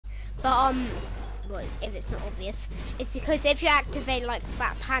But well, if it's not obvious, it's because if you activate like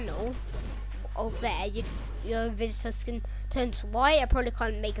that panel over there, your visitors can turn to white. I probably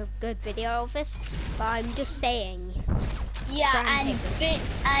can't make a good video of this, but I'm just saying. Yeah,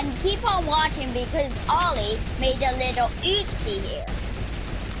 and keep on watching because Ollie made a little oopsie here.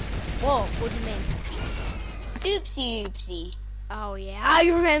 Whoa, what do you mean? Oopsie. Oh yeah, I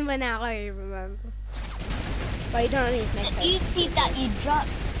remember now. I remember. But you don't need to make the oopsie that you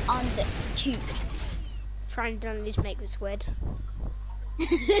dropped on the cubes. Trying to don't need to make this weird.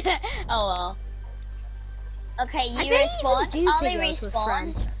 Oh well. Okay, you respawn. Ollie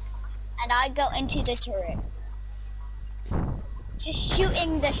respawns, and I go into the turret. Just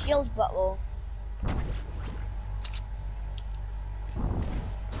shooting the shield bubble.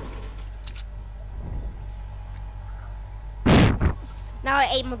 Now I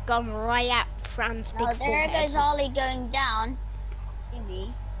aim a gun right at Fran's big forehead. There goes Ollie going down. See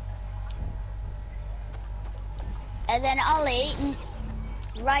me. And then Ollie,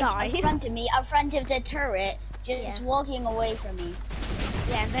 right in front of me, in front of the turret, just walking away from me.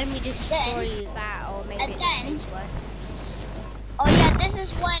 Yeah, and then we just destroy that, or maybe and it's then, this way. Oh yeah, this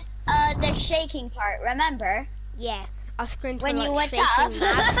is what the shaking part. Remember? Yeah, I screamed when like, you went up,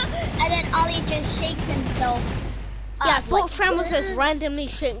 and then Ollie just shakes himself. Yeah, I thought Fran was just randomly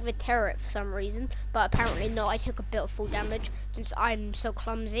shooting the turret for some reason, but apparently not. I took a bit of full damage since I'm so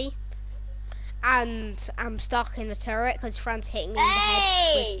clumsy. And I'm stuck in the turret because Fran's hitting me in the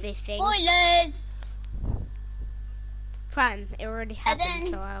head with the thing. Spoilers! Fran, it already happened,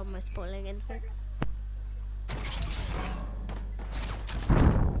 so I almost spoiling anything.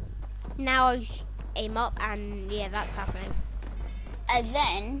 Now I aim up, and yeah, that's happening. And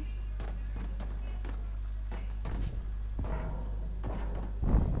then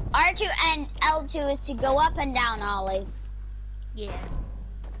R2 and L2 is to go up and down, Ollie. Yeah.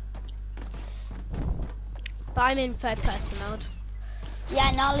 But I'm in third person mode. Yeah,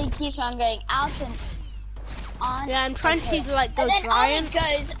 and Ollie keeps on going out and on. Yeah, I'm trying to like go giant. giant. And then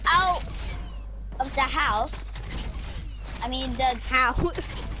Ollie goes out of the house. I mean the house.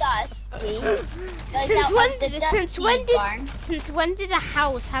 Since when did a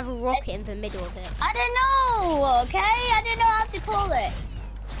house have a rocket in the middle of it? I don't know. Okay, I don't know how to call it.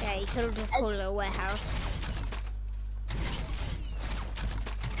 Yeah, you could have just called it a warehouse.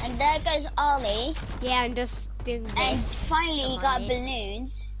 And there goes Ollie. Yeah, and just doing this. And finally he got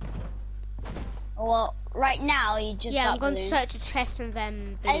balloons. Well, right now he just got balloons. Yeah, I'm going to search a chest and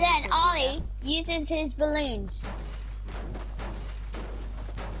then balloons. And then Ollie uses his balloons.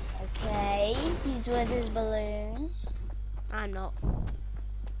 Okay, he's with his balloons. I'm not.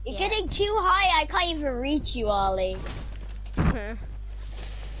 You're getting too high, I can't even reach you, Ollie.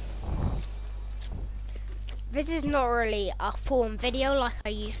 This is not really a full video like I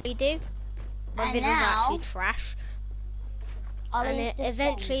usually do. My videos are actually trash. And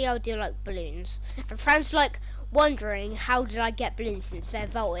eventually I'll do like balloons. And Fran's like wondering how did I get balloons since they're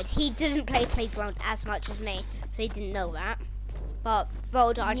vaulted. He doesn't play Playground as much as me, so he didn't know that. But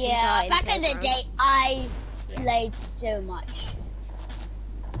vaulted items are in back in the day I played so much.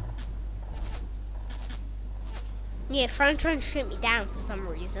 Yeah, Fran's trying to shoot me down for some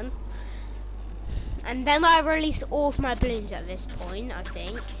reason. And then I release all of my balloons at this point, I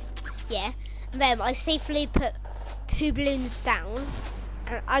think. Yeah. And then I safely put 2 balloons down.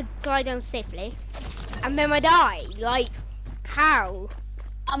 And I glide down safely. And then I die. Like, how?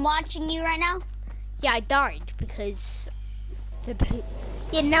 I'm watching you right now? Yeah, I died because the balloon.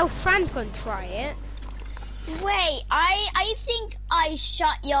 Yeah, now Fran's gonna try it. Wait, I think I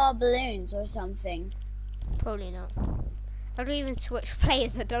shot your balloons or something. Probably not. I don't even switch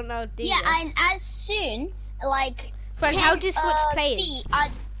players. I don't know how to do this. And as soon, like, Fran, how do you switch players?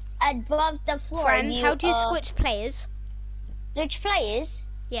 Feet above the floor. Fran, how do you switch players? Switch players?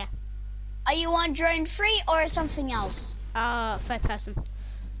 Yeah. Are you on drone 3 or something else? Third person.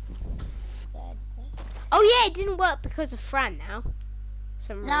 Oh yeah, it didn't work because of Fran now.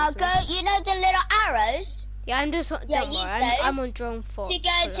 Now go, you know the little arrows? Yeah, I'm just, don't worry, I'm on drone 4. To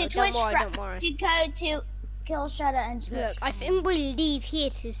go to Twitch, don't worry. To go to Kill Shadow and Twitch. Look, I think we'll leave here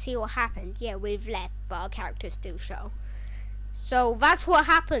to see what happened. Yeah, we've left, but our characters still show. So that's what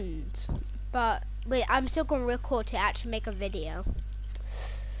happened. But wait, I'm still gonna record to actually make a video.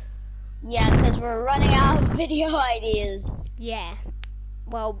 Yeah, because we're running out of video ideas. Yeah.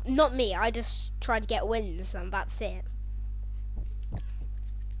 Well, not me. I just try to get wins, and that's it.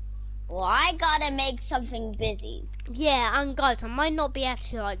 Well, I gotta make something busy. Yeah, and guys, I might not be able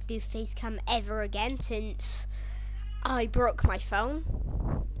to like do facecam ever again since I broke my phone.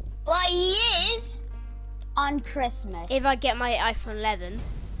 Well, he is on Christmas. If I get my iPhone 11.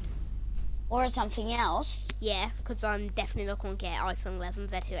 Or something else. Yeah, because I'm definitely not going to get iPhone 11.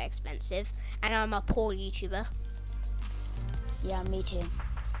 They're too expensive. And I'm a poor YouTuber. Yeah, me too.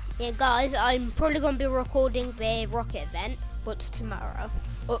 Yeah, guys, I'm probably going to be recording the rocket event. What's tomorrow?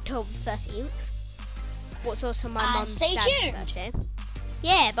 October 13th. What's also my mum's dad's birthday.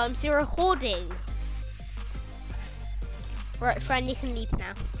 Yeah, but I'm still recording. Right, friend, you can leave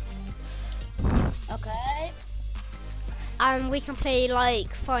now. Okay. And we can play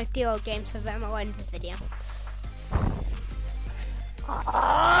like 5 DL games with them. I'll end the video.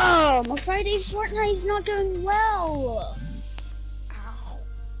 Oh, my Friday Fortnite is not going well. Ow.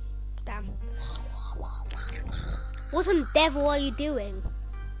 Damn. What in the devil are you doing?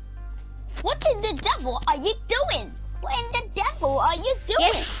 What in the devil are you doing? What in the devil are you doing?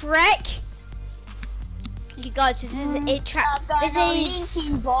 Yes, Shrek. You guys, this is it.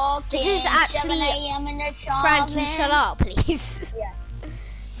 This is actually. Frankie, shut up, please. Yes.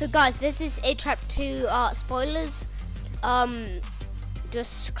 So, guys, this is it. Trap 2 spoilers.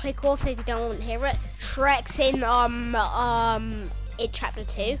 Just click off if you don't want to hear it. Shrek's in it chapter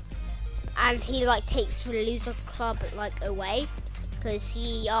 2, and he like takes the loser club like away because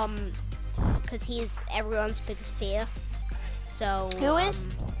he is everyone's biggest fear. So who is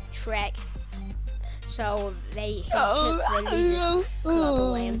Shrek? So he took the losers club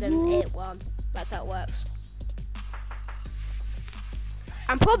away and then it won. That's how it works.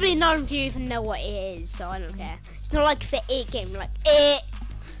 And probably none of you even know what it is, so I don't care. It's not like the it game, like it.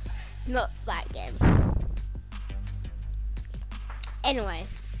 Not that game. Anyway,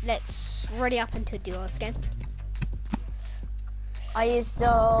 let's ready up into duos game. Are you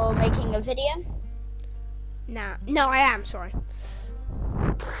still making a video? Nah, no, I am sorry.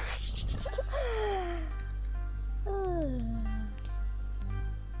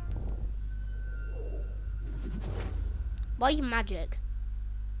 Why are you magic?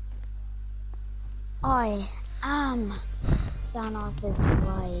 I am Thanos'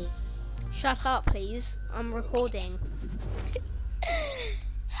 wife. Shut up, please. I'm recording.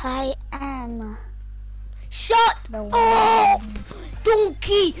 I am. Shut up!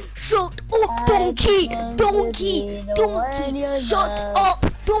 Donkey! Shut up, donkey! Donkey! Donkey! Shut up,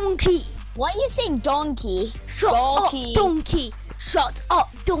 donkey! Why are you saying donkey? Shut up, donkey! Shut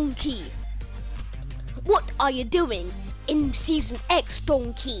up, donkey! What are you doing in Season X,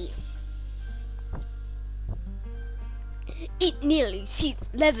 donkey? It nearly Season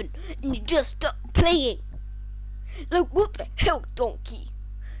 11 and you just stopped playing. Like, what the hell, donkey?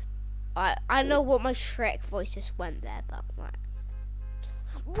 I know what my Shrek voice just went there, but like,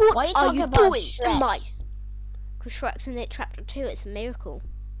 what are you doing in my? Because Shrek's in it chapter 2. It's a miracle.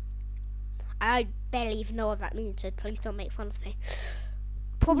 I barely even know what that means, so please don't make fun of me.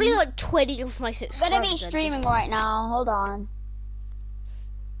 Probably like 20 of my subscribers. I'm gonna be streaming right now. Hold on.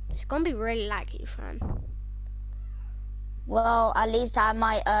 It's gonna be really laggy, friend. Well, at least I have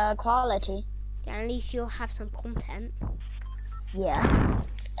my quality. Yeah, at least you'll have some content. Yeah.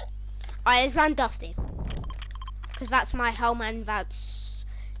 Alright, let's land Dusty. Because that's my home and that's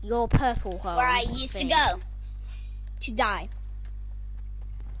your purple home. Where I used to go. To die.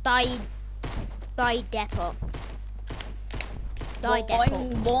 Die depot. Die depot.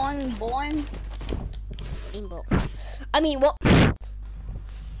 Boing. I mean, what?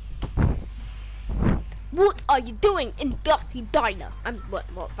 What are you doing in Dusty Diner? What,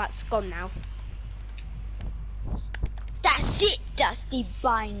 that's gone now. That's it, Dusty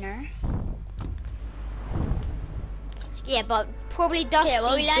Diner. Yeah, but probably Dusty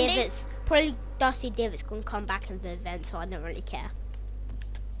Divot's gonna come back in the event, so I don't really care.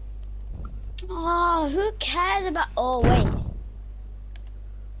 Oh, who cares about? Oh wait,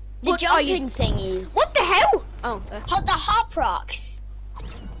 the jumping thingies. What the hell? Oh, the hop rocks.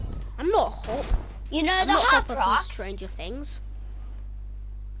 I'm not hop. You know the hop rocks. Stranger Things.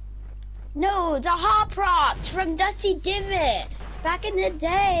 No, the hop rocks from Dusty Divot back in the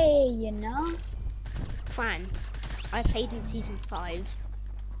day. You know. Fran, I played in season 5.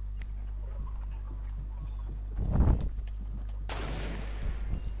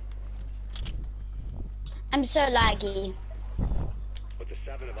 I'm so laggy. What the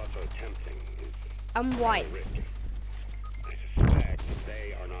 7 of us are attempting is I'm white. risky. I suspect that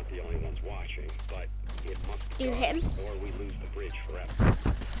they are not the only ones watching, but it must be You hit him? or we lose the bridge forever.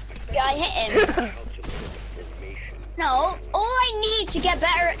 Yeah, I hit him. No, all I need to get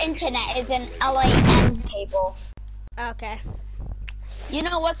better internet is an LAN cable. Okay. You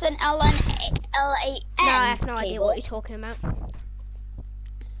know what's an LAN No, I have no idea what you're talking about.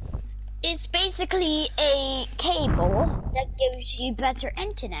 It's basically a cable that gives you better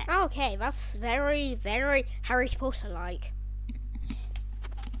internet. Okay, that's very, very Harry Potter-like.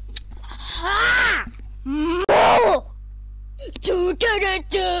 More! Do, do, do,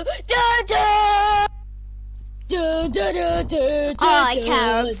 do, do, do. Do, do, do, do, do, I do,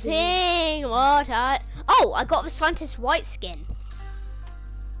 can do. sing what I... Oh, I got the scientist white skin.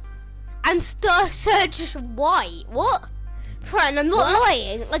 And Surge white. What? Friend, I'm not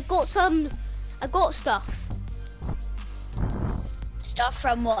lying. I got stuff. Stuff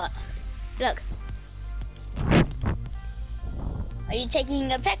from what? Look. Are you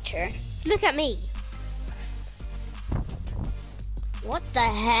taking a picture? Look at me. What the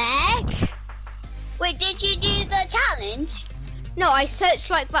heck? Wait, did you do the challenge? No, I searched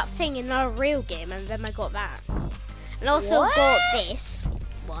like that thing in a real game and then I got that. And I also What? got this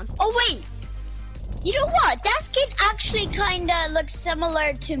one. Oh wait, you know what? That skin actually kinda looks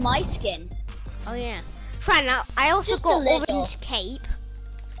similar to my skin. Oh yeah. Fran, now I also Just a got little. orange cape.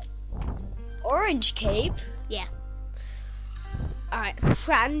 Orange cape? Yeah. Alright,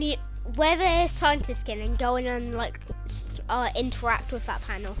 Fran, wear the scientist skin and go in and like interact with that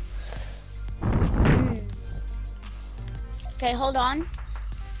panel. Okay, hold on.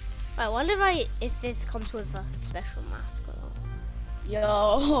 I wonder if this comes with a special mask or not.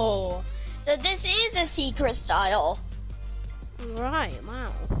 Yo. So this is a secret style. Right,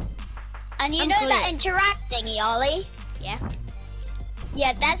 wow. And you I'm know good. that interact thingy, Ollie? Yeah.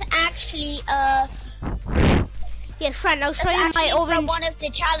 Yeah, that's actually Yeah, Fran, I'll show that's you my actually from orange. one of the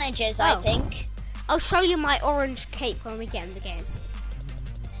challenges, I Oh. think. I'll show you my orange cape when we get in the game.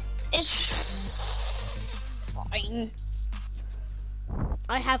 It's fine.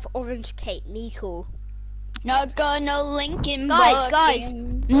 I have orange cape, me cool. Not gonna Lincoln Guys,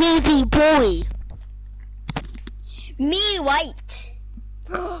 maybe boy. Me white.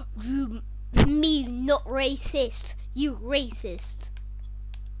 Me not racist. You racist.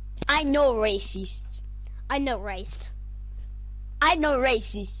 I know racist. I know racist. I know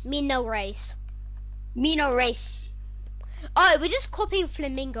racist. Me no race. Me no race. Oh, we're just copying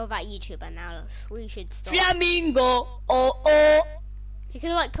Flamingo that YouTuber now. We should stop. Flamingo. Oh oh. You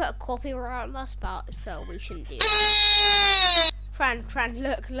can like put a copyright on us, but so we shouldn't do that. Fran,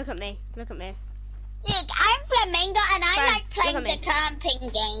 look at me. Look at me. Look, I'm Flamingo and I Fran, like playing look at the camping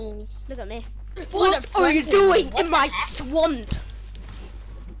games. Look at me. What are you doing in my swamp?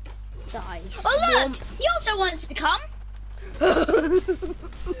 Die. Oh look, he also wants to come.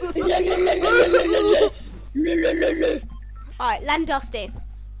 Alright, land Dusty.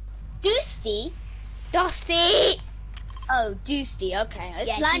 Doosty? Dusty! Oh, Doosty, okay.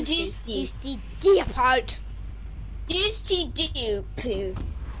 It's land Doosty. Dusty Deopard. Doosty doo poo.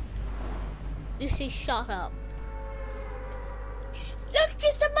 Dusty, shut up. Look,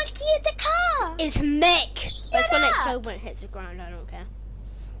 there's a monkey in the car. It's Mick. Shut It's gonna up. explode when it hits the ground, I don't care.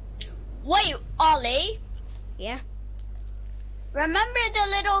 Wait, Ollie. Yeah? Remember the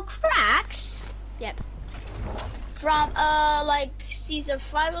little cracks Yep. from like season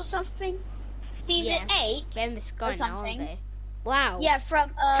 5 or something? Season Yeah. 8? They're in the sky Or now, something. aren't they? Wow. Yeah,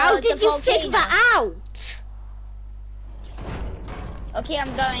 from How the did you volcano. figure that out? Okay,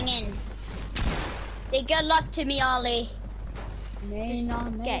 I'm going in. Say good luck to me, Ollie. May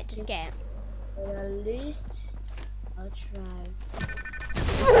not make Just it, get it. but at least I'll try.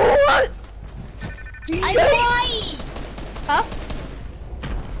 What? I'm right! Huh?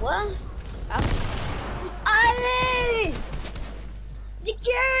 What? Huh? Ollie!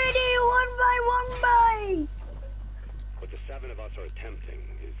 Security! One by! What the 7 of us are attempting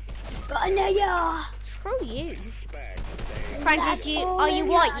is Ganaya! Screw you. suspect they Frank, That's are you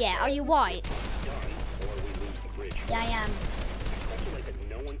white yet? Are you white? done or we lose the bridge. Yeah, I am. Speculate that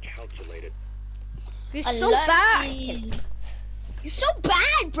no one calculated. You're I so love bad. you. You're so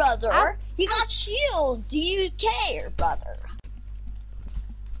bad, brother. Ow. You got shield. Do you care, brother?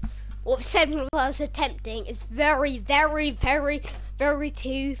 What 7 of us attempting is very 2,000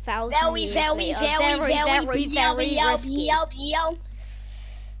 Very, years very, later. Very risky. yo.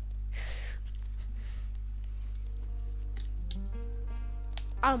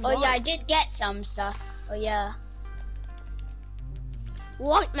 I'm Oh yeah, I white. did get some stuff. Oh yeah.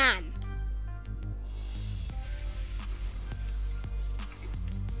 White man.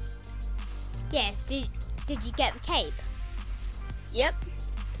 Yeah, did you get the cape? Yep.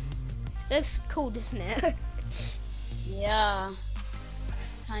 Looks cool, doesn't it? Yeah.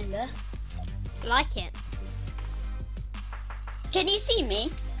 Kinda. Like it. Can you see me?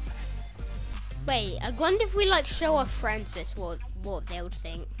 Wait, I wonder if we like show our friends this, what they would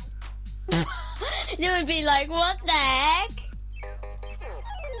think. They would be like, what the heck?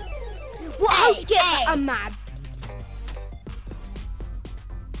 What? How Hey, you get hey. a mad?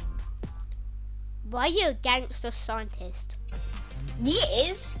 Why are you a gangster scientist?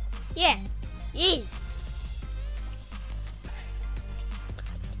 Yes. Yeah, he is.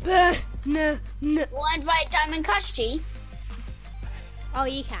 No. We'll invite Diamond Cushy. Oh,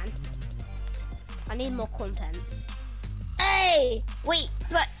 you can. I need more content. Hey, wait,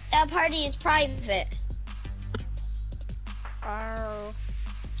 but our party is private. Oh.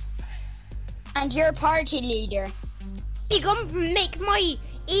 And you're party leader. You're gonna make my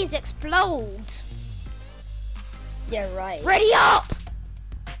ears explode. You're right. Ready up!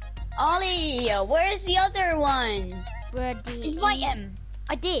 Ollie, where's the other one? Ready. Invite him.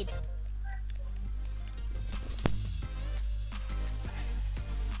 I did.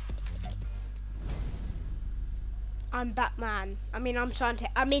 I'm Batman. I mean, I'm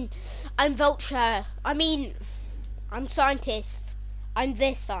scientist. I mean, I'm Vulture. I mean, I'm scientist. I'm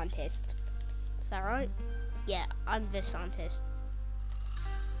this scientist. Is that right? Yeah, I'm this scientist.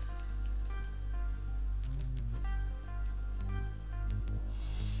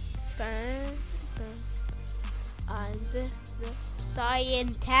 I'm the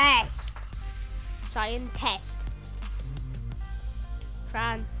scientist. Scientist.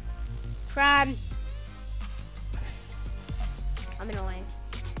 Fran. I'm annoying.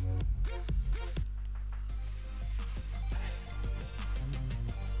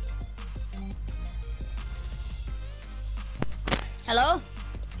 Hello?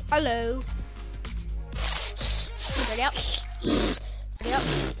 Hello. Ready up. Ready up.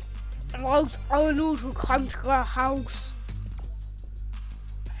 Rose, I need to come to your house.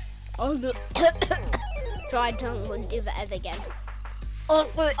 Oh no. So I don't want to do that ever again.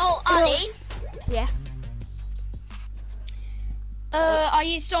 Oh, Ollie? Yeah. Are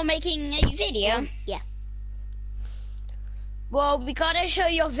you still making a video? Yeah. Well, we gotta show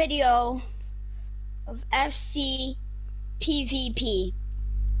you a video of FC PvP.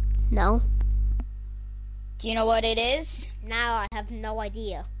 No. Do you know what it is? Now I have no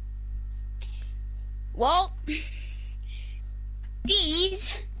idea. Well, these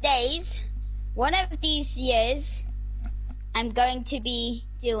days, one of these years, I'm going to be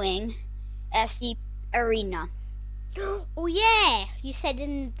doing FC Arena. Oh yeah! You said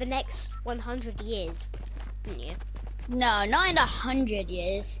in the next 100 years, didn't you? No, not in 100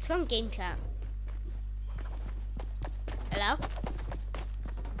 years. It's on game chat. Hello?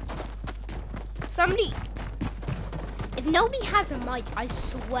 Somebody... If nobody has a mic, I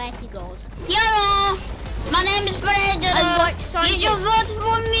swear to God. Hello! My name is Predator. I'm white scientist. You should vote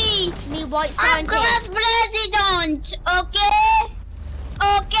for me. Me white I'm scientist. class president, okay?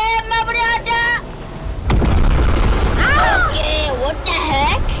 Okay, my brother? Okay, what the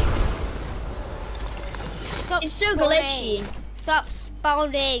heck? Stop It's so spawning. glitchy. Stop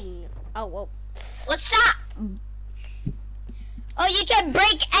spawning. Oh, well. What's up? Oh, you can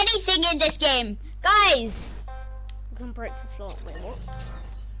break anything in this game. Guys. We can break the floor. Wait, what?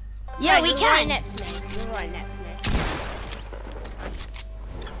 Yeah, Right, we you're can. Right next to me. You're right next to me.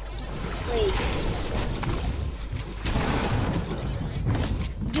 Wait.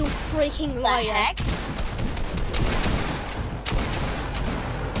 You freaking What liar. the heck?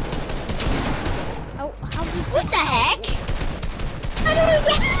 Oh, how did you What get the out? heck? How do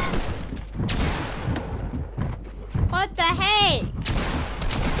we get? What the heck?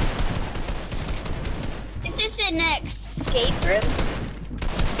 Is this the next escape room?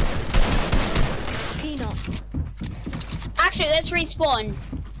 Peanut. Actually, let's respawn.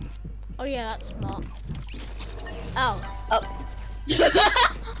 Oh yeah, that's smart. Oh. Oh.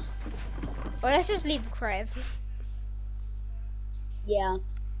 Well, let's just leave the crib. Yeah.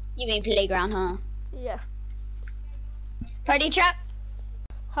 You mean playground, huh? Yeah. Party trap?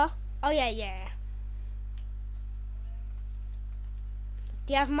 Huh? Oh yeah.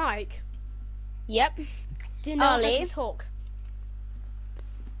 Do you have mic? Yep. Do you know how Ollie? to talk?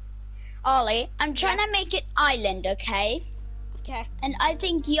 Ollie, I'm trying to make it island, okay? Okay. And I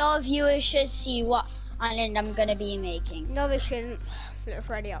think your viewers should see what island I'm gonna be making. No, they shouldn't. Let's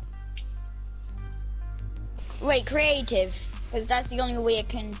ready up. Wait, creative. Because that's the only way I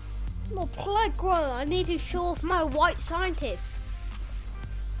can... No, playground. I need to show off my white scientist.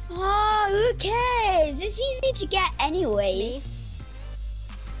 Oh, who cares? It's easy to get anyways. Me.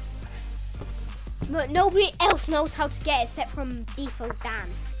 But nobody else knows how to get it except from default Dan.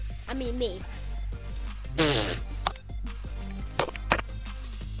 I mean me.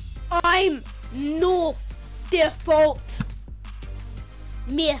 I'm no default.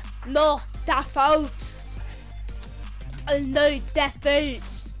 Me no default. No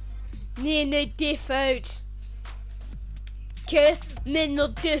default. Me no default. Okay, me no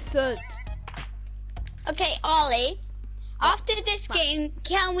default. Okay, Ollie. After this game,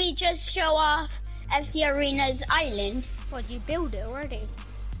 can we just show off FC Arena's island? What, you build it already?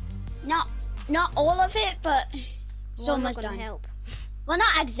 Not all of it, but so Well, I'm much not gonna done. help. Well,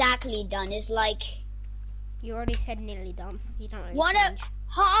 not exactly done. It's like You already said nearly done. You don't really one change.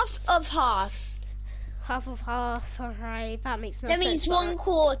 half of half. Half of half. Alright, that makes no That sense. means but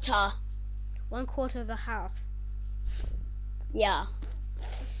 1/4. 1/4 of a half. Yeah.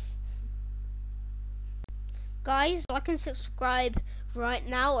 Guys, like and subscribe right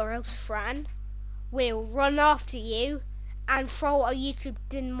now, or else Fran will run after you and throw a YouTube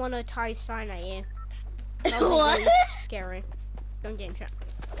demonetized sign at you. That would be What? really scary. Don't get in chat.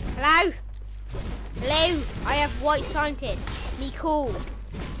 Hello? Hello? I have white scientist. Me cool.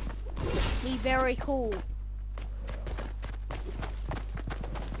 Me very cool.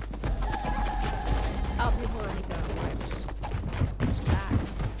 Oh, people already got wipes. It's bad.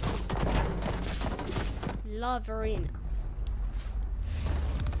 Love arena.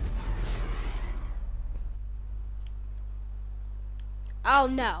 Oh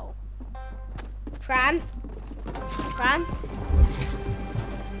no. Fran? Fran?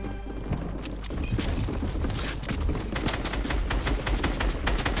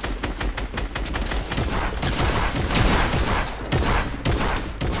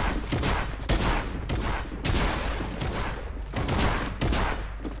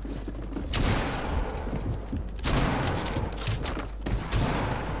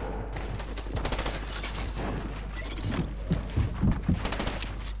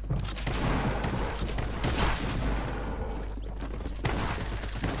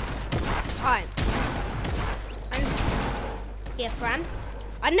 Alright. Yeah, Fran.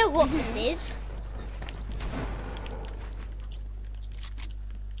 I know what this is.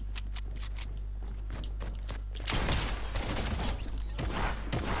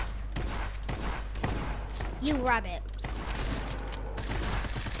 You rabbit.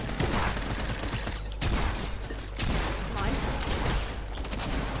 Mine.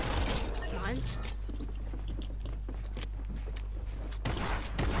 Mine.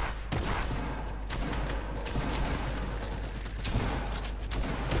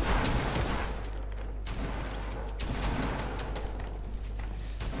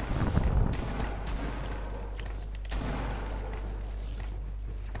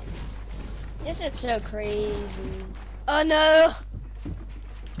 This is so crazy. Oh no!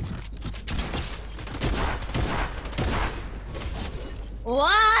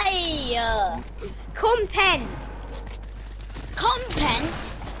 Why? Content! Content?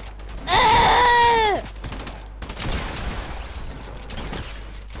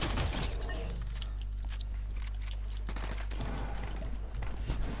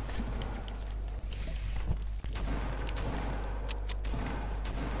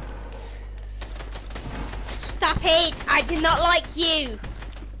 Stop it! I do not like you!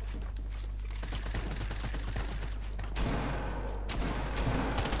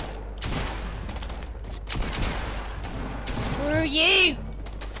 Screw you!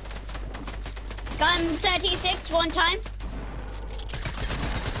 Gun 36 one time.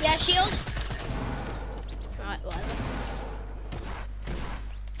 Yeah, shield. Right, whatever.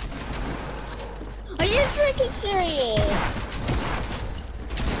 Are you freaking serious?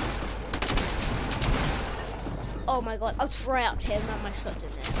 Oh my god, I'll try out him and my shot in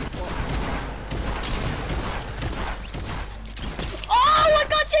there. What? Oh, I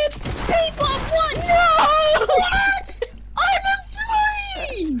got 2 people at once! No! What? I'm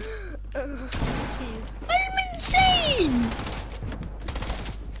insane! I'm insane!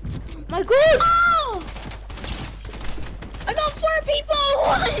 My god! Oh! I got 4 people at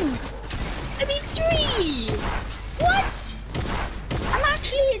once! I mean 3! What? I'm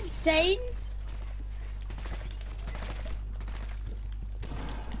actually insane.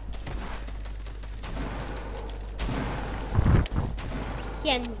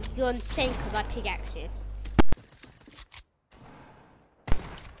 Yeah, and you're insane because I pickaxe you.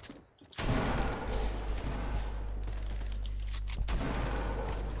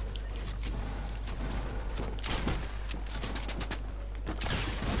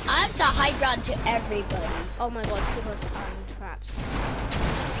 I have the high ground to everybody. Oh my god, people are spawning traps.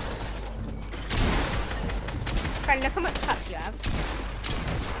 Friend, look how much traps you have.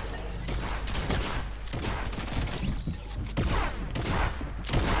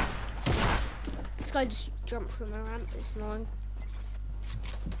 This guy just jumped through my ramp, it's annoying.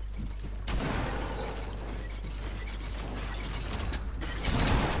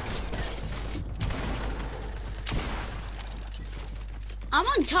 I'm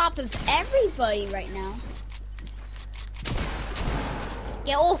on top of everybody right now.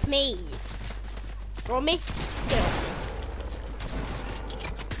 Get off me! Throw me? Get off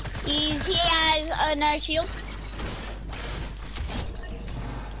me. He has another shield.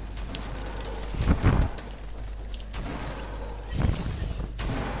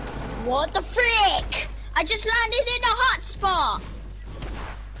 What the frick? I just landed in a hot spot.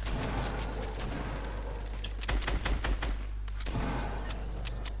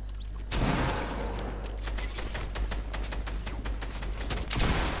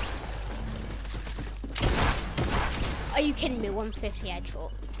 Are you kidding me? 150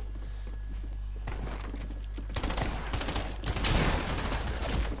 headshot.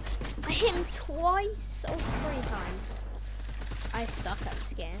 I hit him twice or 3 times. I suck at this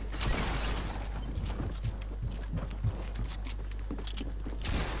game.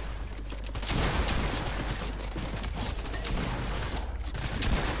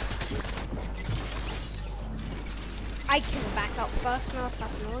 I can back up first now,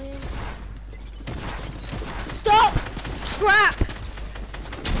 that's annoying. Stop! Trap!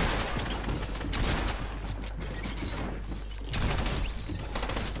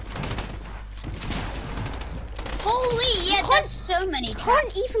 Holy, yeah, there's so many traps.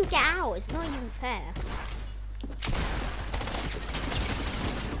 Can't even get out, it's not even fair.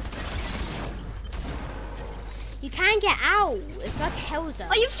 You can't get out, it's like a hell zone.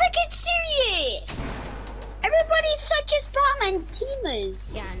 Are you freaking serious? Everybody's such a spam and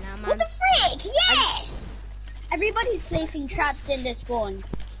teamers. Yeah, no, man. What the frick? Yes! Everybody's placing traps in this one.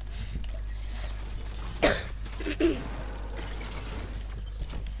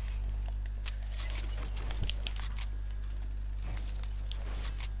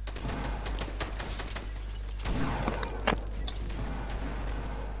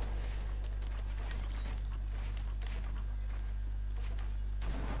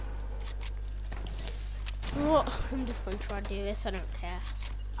 What? I'm just gonna try to do this, I don't care.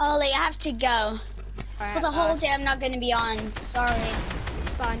 Ollie, I have to go. Right, For the whole day, I'm not going to be on. Sorry.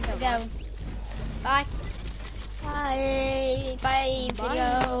 Fine, don't Go. worry. Bye. Bye. Bye,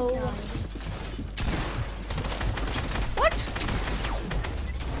 video. What?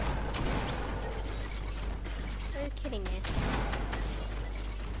 Are you kidding me?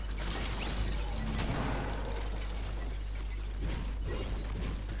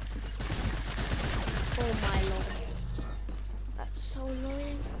 Oh my lord. That's so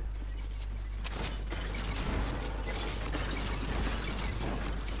annoying.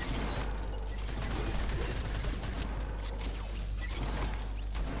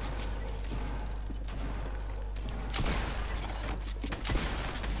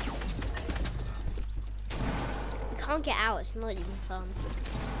 You can't get out, it's not even fun.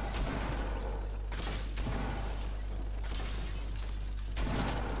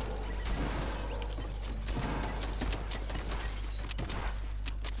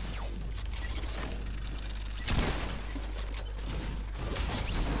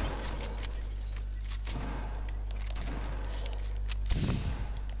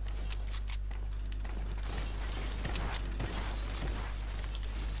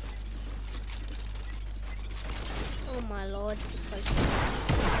 Oh my lord,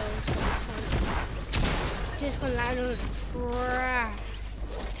 just gonna land on the trash.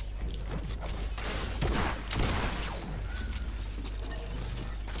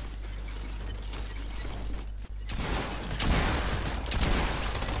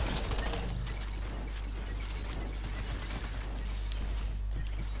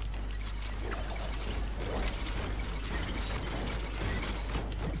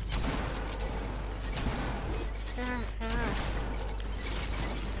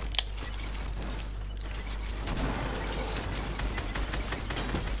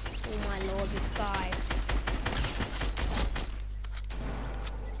 Oh my lord, this guy.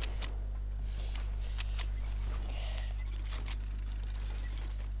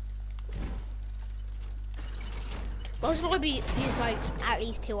 Most probably use like at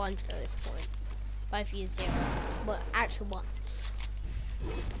least 200 at this point. If I've used 0, but actually 1.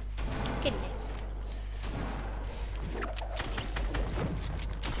 Kidding me.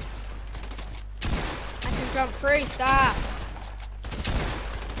 I can jump free, stop!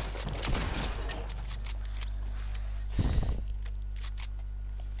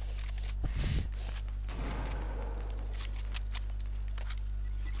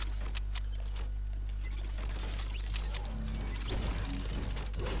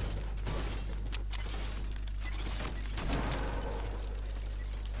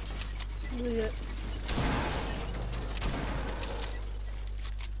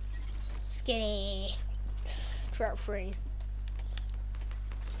 Skinny. Trap free.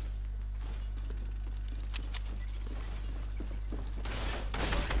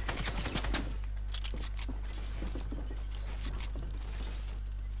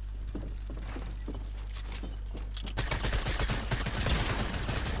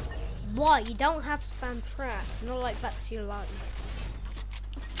 What? You don't have to spam traps. Not like that's your life.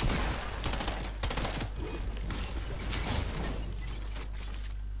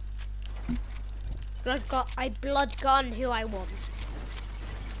 I blood gun who I want.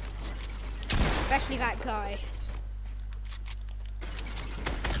 Especially that guy.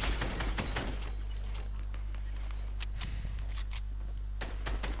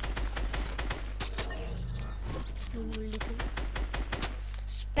 There's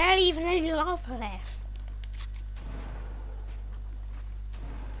barely even any lava left.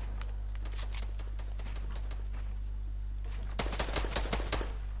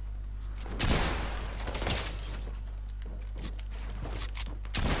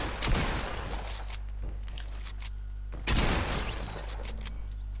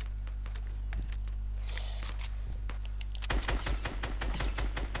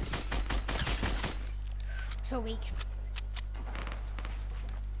 So weak.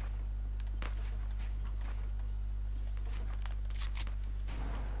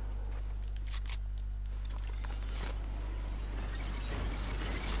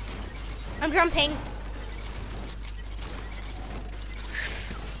 I'm jumping.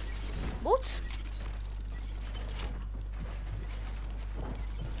 What?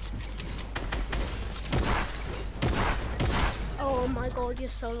 Oh my god, you're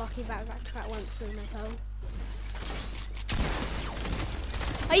so lucky that trap went through my phone.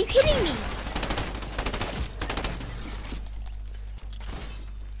 Are you kidding me?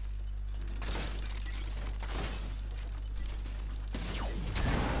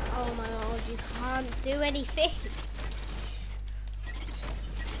 Oh my god, you can't do anything.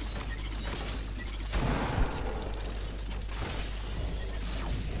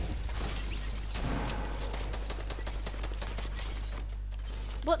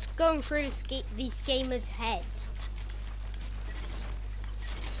 What's going through these gamers' heads?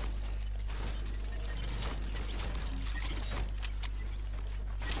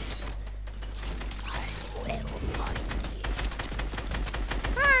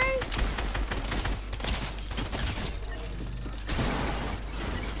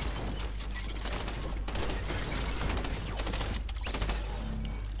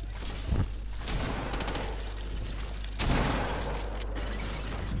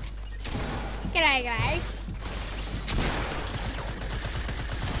 G'day guys.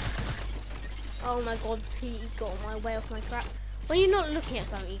 Oh my god, he got my way off my crap. When you're not looking at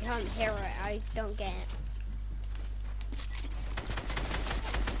something, you can't hear it. I don't get it.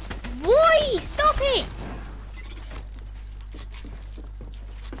 Why? Stop it!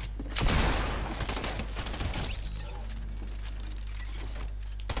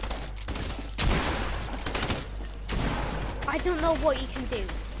 I don't know what you can do.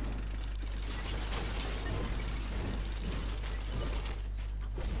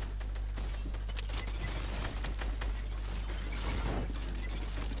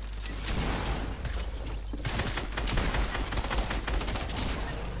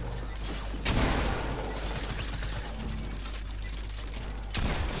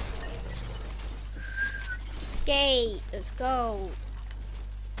 Skate, let's go.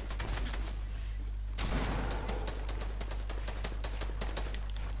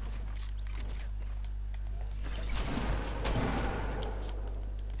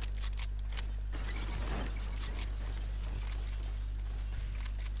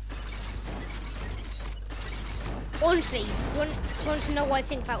 Honestly, you want to know what I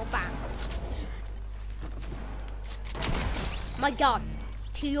think about that? My gun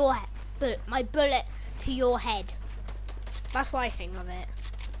to your head, but my bullet to your head. That's what I think of it.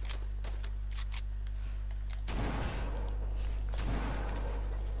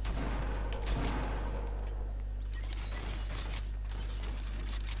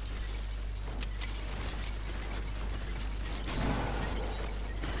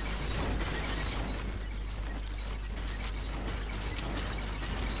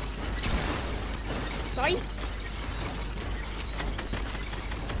 Sorry?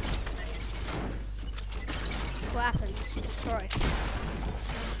 What happened? Sorry.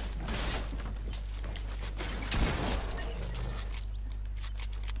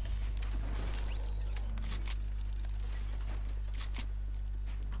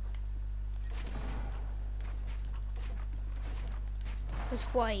 That's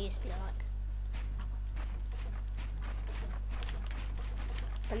what I used to be like.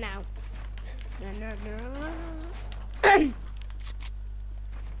 But now. No.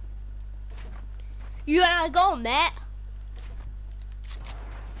 You gotta go, Matt.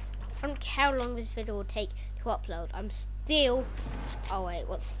 I don't care how long this video will take to upload. I'm still. Oh wait,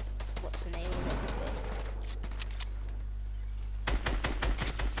 what's the name of it?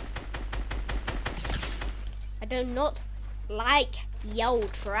 I do not like yellow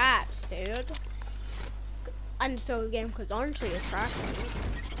traps, dude. Uninstall the game because honestly it's trash.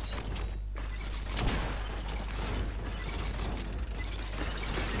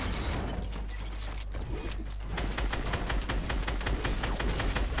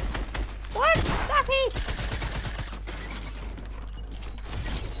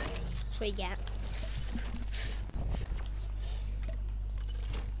 what you get.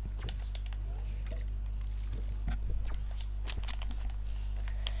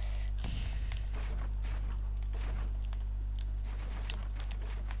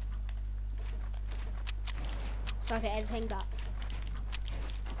 So I get everything up.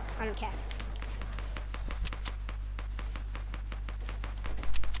 I don't care.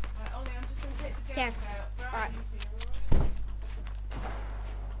 Ollie, I'm just going to take the gas out. Right.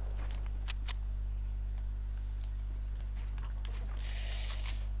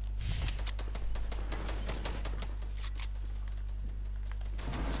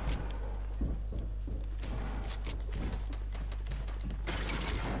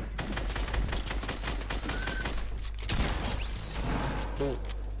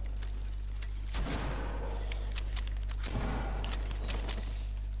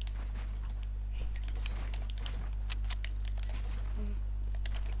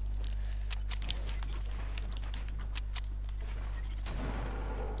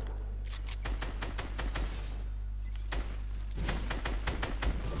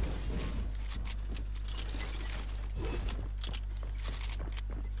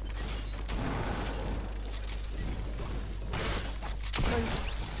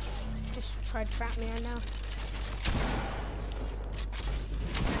 Just try to trap me right now.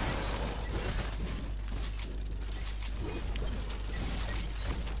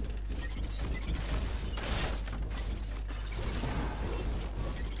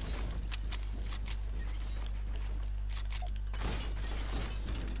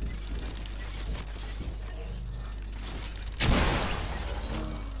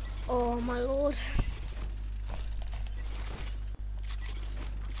 Oh my lord.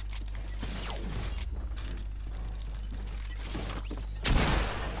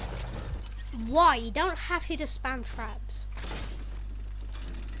 Why? You don't have to just spam traps.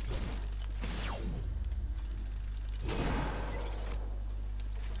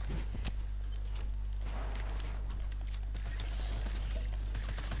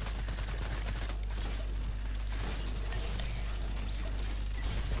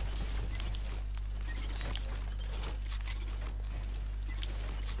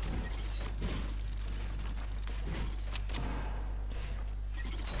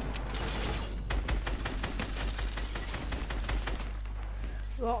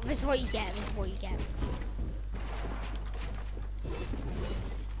 Well, this is what you get, this is what you get.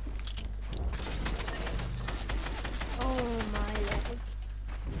 Oh my leg.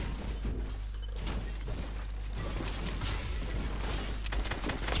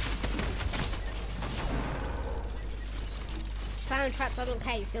 Spamming traps, I don't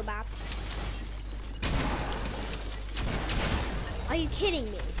care, you're still bad. Are you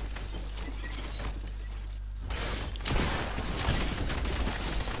kidding me?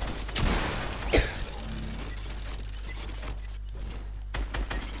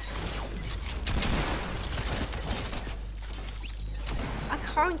 I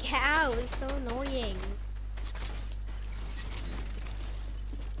can't get out, it's so annoying.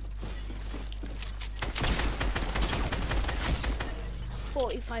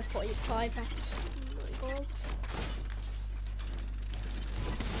 $45. Oh my god.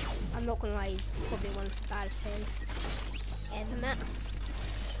 I'm not gonna lie, he's probably one of the baddest players ever met.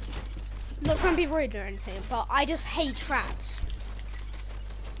 I'm not trying to be rude or anything, but I just hate traps.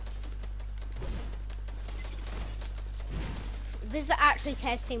 This is actually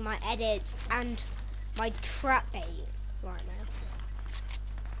testing my edits and my trap bait right now.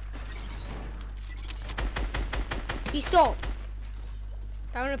 You stop.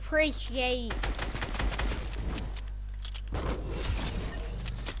 Don't appreciate.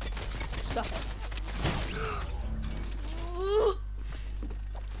 Stop it.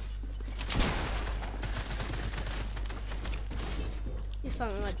 It's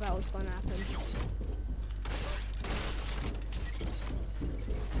something like that was gonna happen.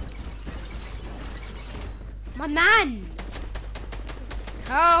 My man!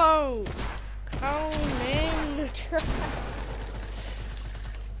 Come in.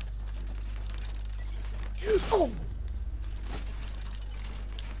 Oh!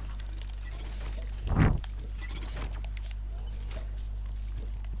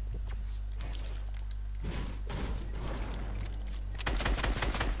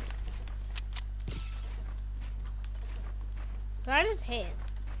 Did I just hit?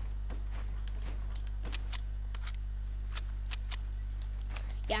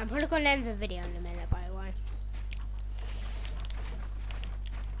 Yeah, I'm probably gonna end the video in a minute, by the way.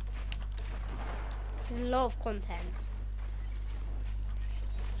 There's a lot of content.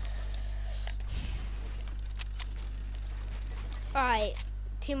 Alright,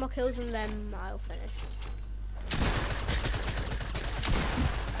 2 more kills and then I'll finish.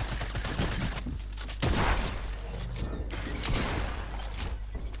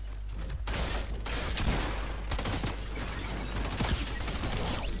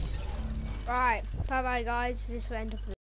 Right, bye bye guys, this will end up